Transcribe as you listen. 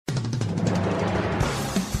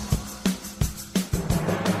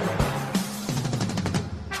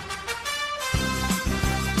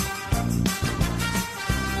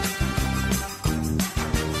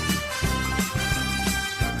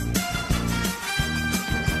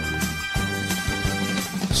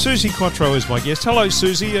Suzi Quatro is my guest. Hello,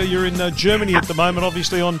 Suzi. You're in Germany at the moment,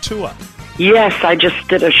 obviously on tour. Yes, I just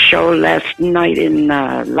did a show last night in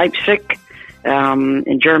Leipzig,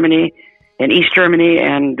 in Germany, in East Germany,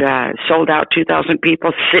 and sold out 2,000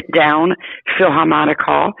 people. Sit down, Philharmonic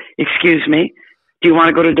Hall. Excuse me. Do you want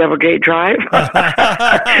to go to Devil Gate Drive?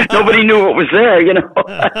 Nobody knew what was there, you know.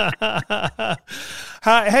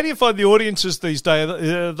 How do you find the audiences these days?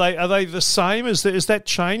 Are they the same? Is that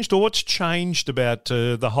changed, or what's changed about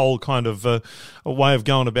the whole kind of way of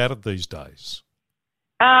going about it these days?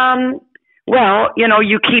 Well, you know,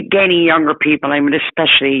 you keep gaining younger people. I mean,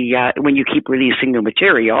 especially when you keep releasing new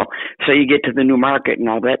material, so you get to the new market and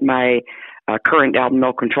all that. My current album,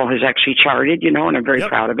 No Control, has actually charted, you know, and I'm very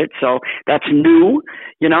proud of it. So that's new,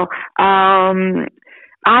 you know. I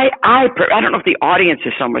don't know if the audience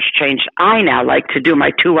has so much changed. I now like to do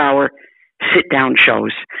my 2-hour sit-down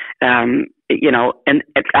shows, you know, and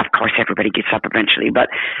of course everybody gets up eventually, but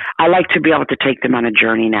I like to be able to take them on a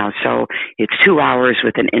journey now. So it's 2 hours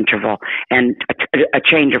with an interval and a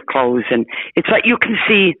change of clothes, and it's like you can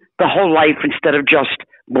see the whole life instead of just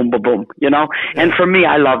boom, boom, boom, you know? Yeah. And for me,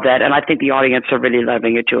 I love that, and I think the audience are really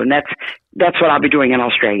loving it too, and that's what I'll be doing in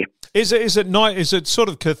Australia. Is it sort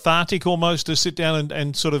of cathartic almost to sit down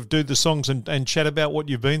and sort of do the songs and chat about what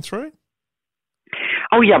you've been through?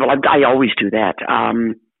 Oh yeah, well I always do that.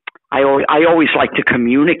 I always like to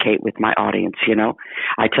communicate with my audience, you know.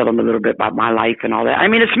 I tell them a little bit about my life and all that. I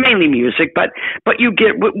mean, it's mainly music, but you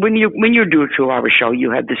get when you do a 2-hour show,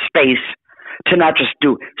 you have the space to not just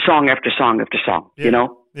do song after song after song, you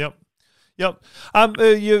know. Yep.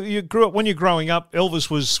 You grew up, when you're growing up, Elvis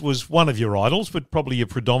was one of your idols, but probably your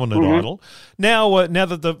predominant idol. Now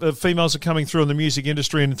that the females are coming through in the music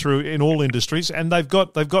industry and through in all industries, and they've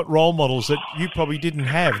got role models that you probably didn't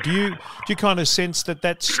have. Do you kind of sense that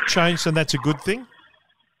that's changed and that's a good thing?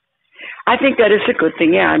 I think that is a good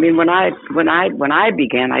thing. Yeah, I mean, when I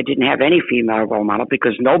began, I didn't have any female role model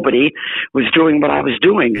because nobody was doing what I was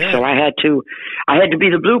doing. Yeah. So I had to be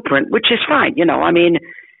the blueprint, which is fine. You know, I mean,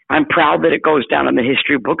 I'm proud that it goes down in the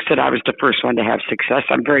history books that I was the first one to have success.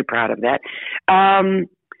 I'm very proud of that.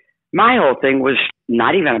 My whole thing was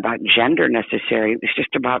not even about gender necessarily. It was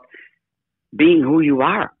just about being who you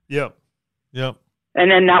are. Yep. And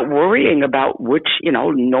then not worrying about which, you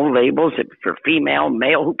know, no labels for female,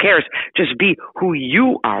 male, who cares? Just be who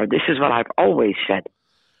you are. This is what I've always said.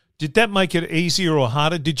 Did that make it easier or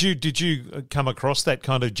harder? Did you come across that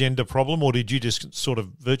kind of gender problem, or did you just sort of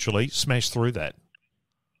virtually smash through that?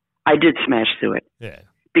 I did smash through it. Yeah.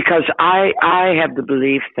 Because I have the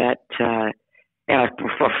belief that, and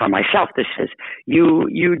for myself, this is,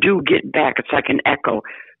 you do get back, it's like an echo.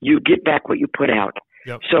 You get back what you put out.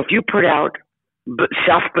 Yep. So if you put out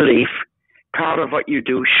self-belief, proud of what you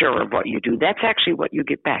do, sure of what you do, that's actually what you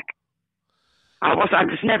get back. I was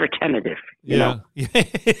never tentative, you know. Yeah.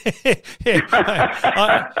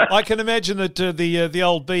 I can imagine that the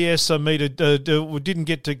old BS meter didn't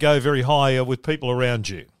get to go very high with people around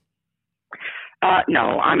you.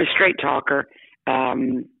 No, I'm a straight talker.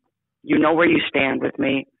 You know where you stand with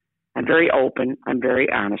me. I'm very open. I'm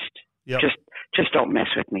very honest. Yep. Just don't mess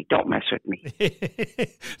with me. Don't mess with me.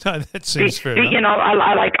 No, that seems fair enough. You know, I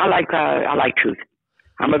like truth.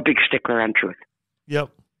 I'm a big stickler on truth. Yep.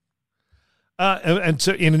 And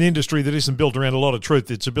so in an industry that isn't built around a lot of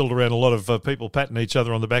truth, it's built around a lot of people patting each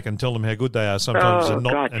other on the back and telling them how good they are sometimes, and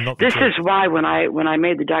not the This truth. is why when I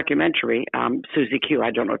made the documentary, Suzi Q,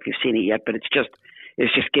 I don't know if you've seen it yet, but it's just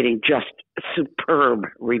getting just superb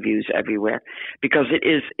reviews everywhere because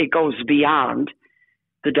it goes beyond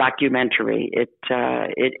the documentary. It's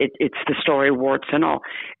the story, warts and all.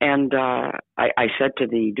 And I said to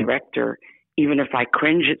the director, even if I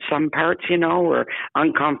cringe at some parts, you know, or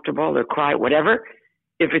uncomfortable or cry, whatever,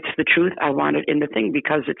 if it's the truth, I want it in the thing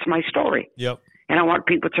because it's my story. Yep. And I want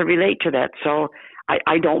people to relate to that. So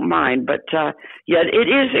I don't mind. But, yeah,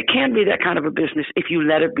 it can be that kind of a business if you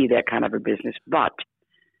let it be that kind of a business. But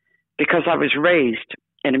because I was raised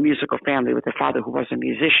in a musical family with a father who was a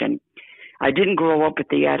musician, I didn't grow up with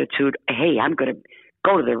the attitude, hey, I'm going to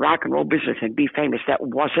go to the rock and roll business and be famous. That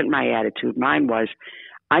wasn't my attitude. Mine was,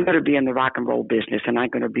 I'm going to be in the rock and roll business and I'm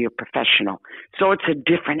going to be a professional. So it's a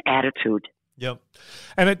different attitude. Yep.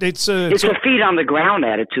 And it's a feet on the ground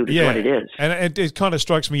attitude is what it is. And it kind of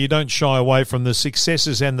strikes me you don't shy away from the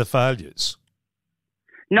successes and the failures.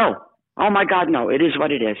 No. Oh, my God, no. It is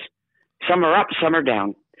what it is. Some are up, some are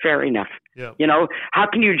down. Fair enough. Yep. You know, how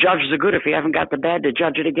can you judge the good if you haven't got the bad to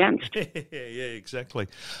judge it against? Yeah, exactly.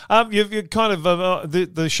 You've kind of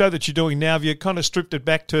the show that you're doing now. Have you kind of stripped it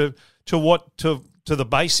back to the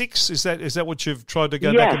basics? Is that what you've tried to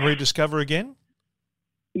go back and rediscover again?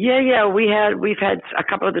 Yeah. We've had a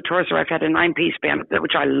couple of the tours where I've had a 9-piece band,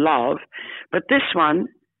 which I love. But this one,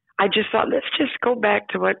 I just thought, let's just go back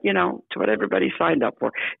to what everybody signed up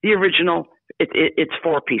for. The original, it's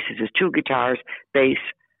 4 pieces. It's 2 guitars, bass,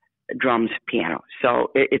 drums, piano.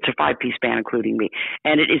 So it's a 5-piece band, including me.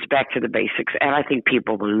 And it is back to the basics. And I think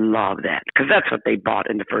people will love that because that's what they bought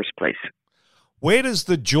in the first place. Where does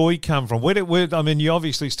the joy come from? I mean, you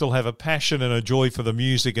obviously still have a passion and a joy for the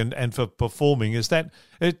music and for performing. Is that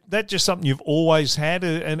just something you've always had,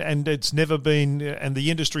 and it's never been, and the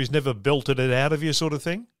industry's never belted it out of you, sort of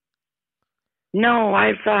thing? No,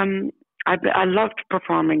 I loved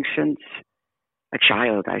performing since a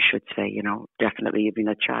child, I should say. Definitely even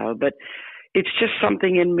a child, but it's just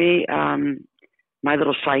something in me. My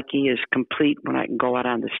little psyche is complete when I can go out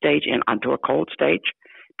on the stage and onto a cold stage,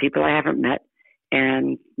 people I haven't met,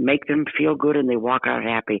 and make them feel good, and they walk out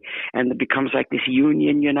happy. And it becomes like this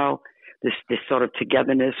union, this sort of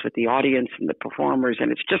togetherness with the audience and the performers.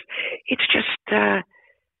 And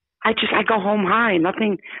I go home high.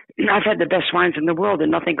 Nothing. I've had the best wines in the world,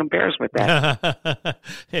 and nothing compares with that.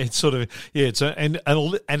 It's sort of an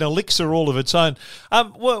elixir all of its own.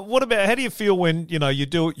 What about, how do you feel when you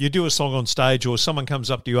do a song on stage, or someone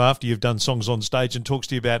comes up to you after you've done songs on stage and talks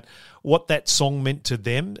to you about what that song meant to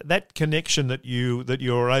them? That connection that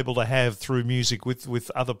you're able to have through music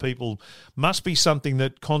with other people must be something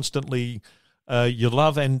that constantly you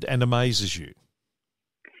love and amazes you.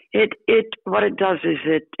 What it does is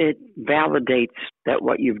it validates that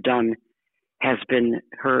what you've done has been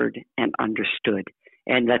heard and understood.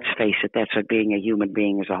 And let's face it, that's what being a human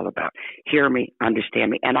being is all about. Hear me,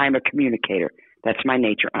 understand me. And I'm a communicator. That's my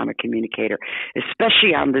nature. I'm a communicator,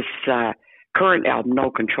 especially on this current album,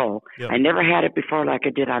 No Control. Yep. I never had it before like I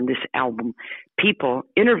did on this album. People,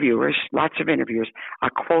 interviewers, lots of interviewers, are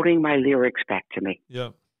quoting my lyrics back to me. Yeah.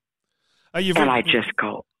 And I just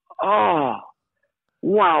go, oh,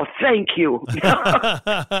 wow, thank you.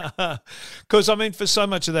 Because I mean, for so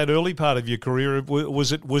much of that early part of your career,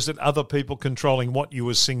 was it other people controlling what you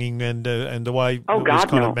were singing and the way it was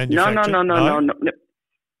kind of manufactured? No.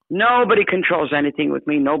 Nobody controls anything with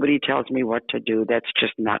me. Nobody tells me what to do. That's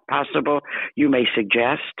just not possible. You may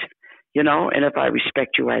suggest, and if I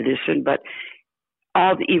respect you, I listen. But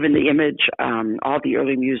even the image, all the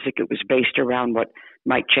early music, it was based around what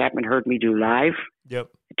Mike Chapman heard me do live. Yep.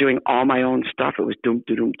 Doing all my own stuff. It was doom,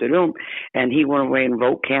 doom, doom. And he went away and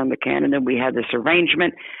wrote Can the Can. And then we had this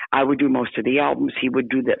arrangement. I would do most of the albums. He would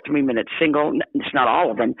do that 3-minute single. It's not all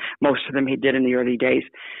of them. Most of them he did in the early days.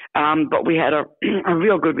 But we had a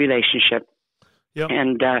real good relationship. Yep.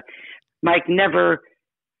 And Mike never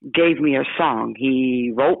gave me a song.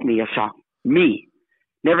 He wrote me a song. Me.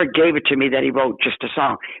 Never gave it to me that he wrote just a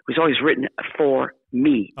song. It was always written for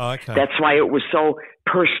me. Oh, okay. That's why it was so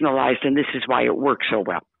personalized, and this is why it works so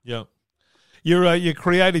well. Yeah. Your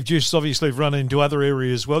creative juices obviously have run into other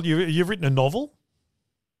areas as well. You've written a novel?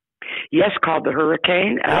 Yes, called The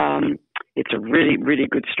Hurricane. Yep. It's a really, really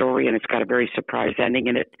good story, and it's got a very surprise ending,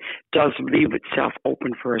 and it does leave itself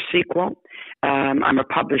open for a sequel. I'm a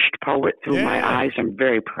published poet through my eyes. I'm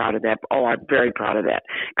very proud of that. Oh, I'm very proud of that,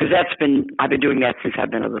 because I've been doing that since I've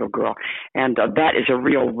been a little girl, and that is a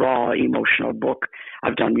real raw, emotional book.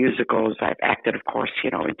 I've done musicals. I've acted, of course,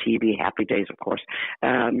 in TV, Happy Days, of course.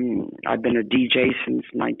 I've been a DJ since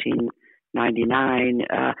 1999.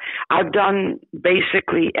 I've done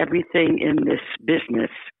basically everything in this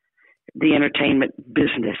business, the entertainment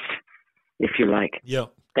business, if you like. Yeah.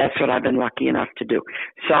 That's what I've been lucky enough to do.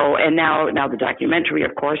 So, and now the documentary,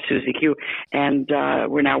 of course, Suzi Q, and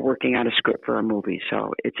we're now working on a script for a movie.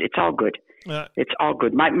 So it's all good. It's all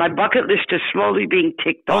good. My bucket list is slowly being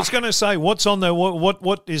ticked off. I was going to say, what's on there?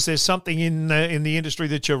 What is there something in the industry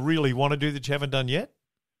that you really want to do that you haven't done yet?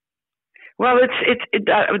 Well,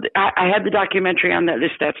 I had the documentary on that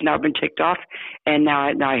list. That's now been ticked off, and now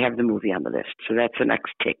I have the movie on the list. So that's the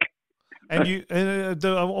next tick. And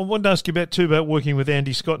I wanted to ask you about working with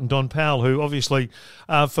Andy Scott and Don Powell, who obviously,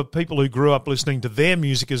 for people who grew up listening to their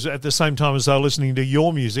music at the same time as they were listening to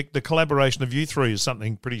your music, the collaboration of you three is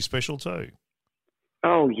something pretty special too.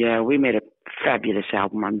 Oh, yeah, we made a fabulous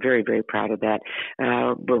album. I'm very, very proud of that.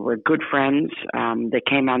 We're good friends. They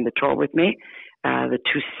came on the tour with me, the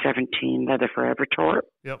 2017 Leather Forever tour.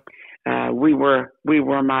 Yep. We were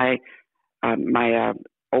my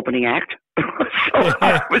opening act. So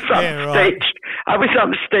I was on stage. Right. I was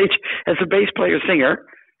on the stage as a bass player singer,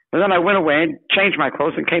 and then I went away and changed my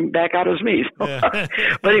clothes and came back out as me. So,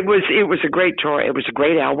 but it was a great tour. It was a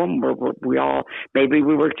great album. We all, maybe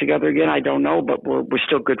we work together again. I don't know, but we're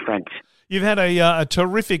still good friends. You've had a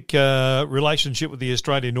terrific relationship with the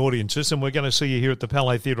Australian audiences, and we're going to see you here at the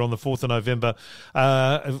Palais Theatre on the 4th of November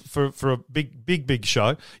for a big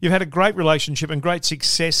show. You've had a great relationship and great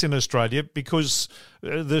success in Australia because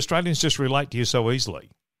the Australians just relate to you so easily.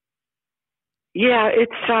 Yeah,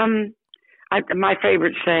 it's my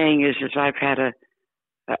favorite saying is I've had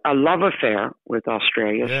a love affair with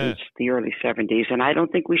Australia since the early 70s, and I don't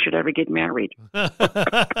think we should ever get married.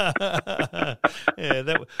 I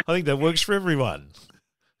think that works for everyone.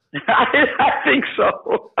 I think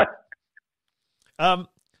so. I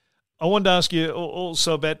wanted to ask you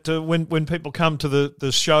also about when people come to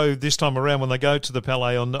the show this time around, when they go to the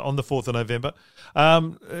Palais on the 4th of November,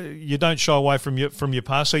 you don't shy away from your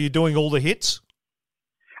past. So you're doing all the hits?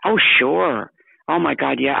 Oh, sure. Oh my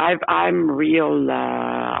God, yeah. I'm real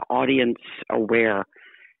audience aware,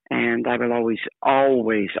 and I will always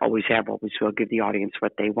will give the audience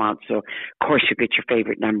what they want. So of course you get your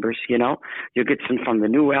favorite numbers. You'll get some from the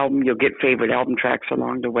new album. You'll get favorite album tracks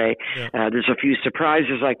along the way. Yeah. There's a few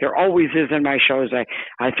surprises, like there always is in my shows.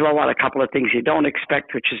 I throw out a couple of things you don't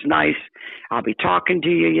expect, which is nice. I'll be talking to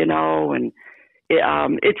you, and.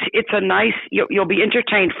 It's a nice. You'll be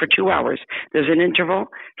entertained for 2 hours. There's an interval,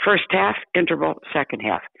 first half, interval, second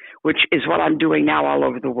half, which is what I'm doing now all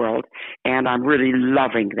over the world, and I'm really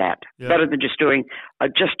loving that. Yeah. Better than just doing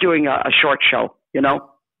a short show.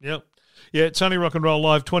 Yep. Yeah, it's Only Rock and Roll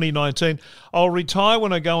Live 2019. I'll retire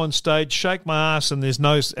when I go on stage, shake my ass, and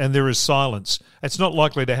there is silence. It's not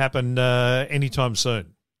likely to happen anytime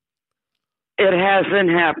soon. It hasn't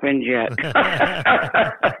happened yet.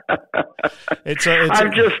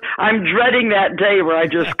 I'm dreading that day where I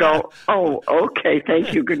just go, oh, okay,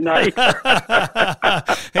 thank you, good night.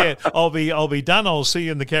 Yeah, I'll be done. I'll see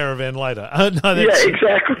you in the caravan later.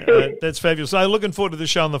 Exactly. That's fabulous. So looking forward to the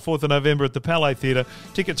show on the 4th of November at the Palais Theatre.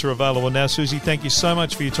 Tickets are available now. Suzi, thank you so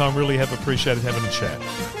much for your time. Really have appreciated having a chat.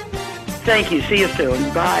 Thank you. See you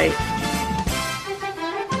soon. Bye.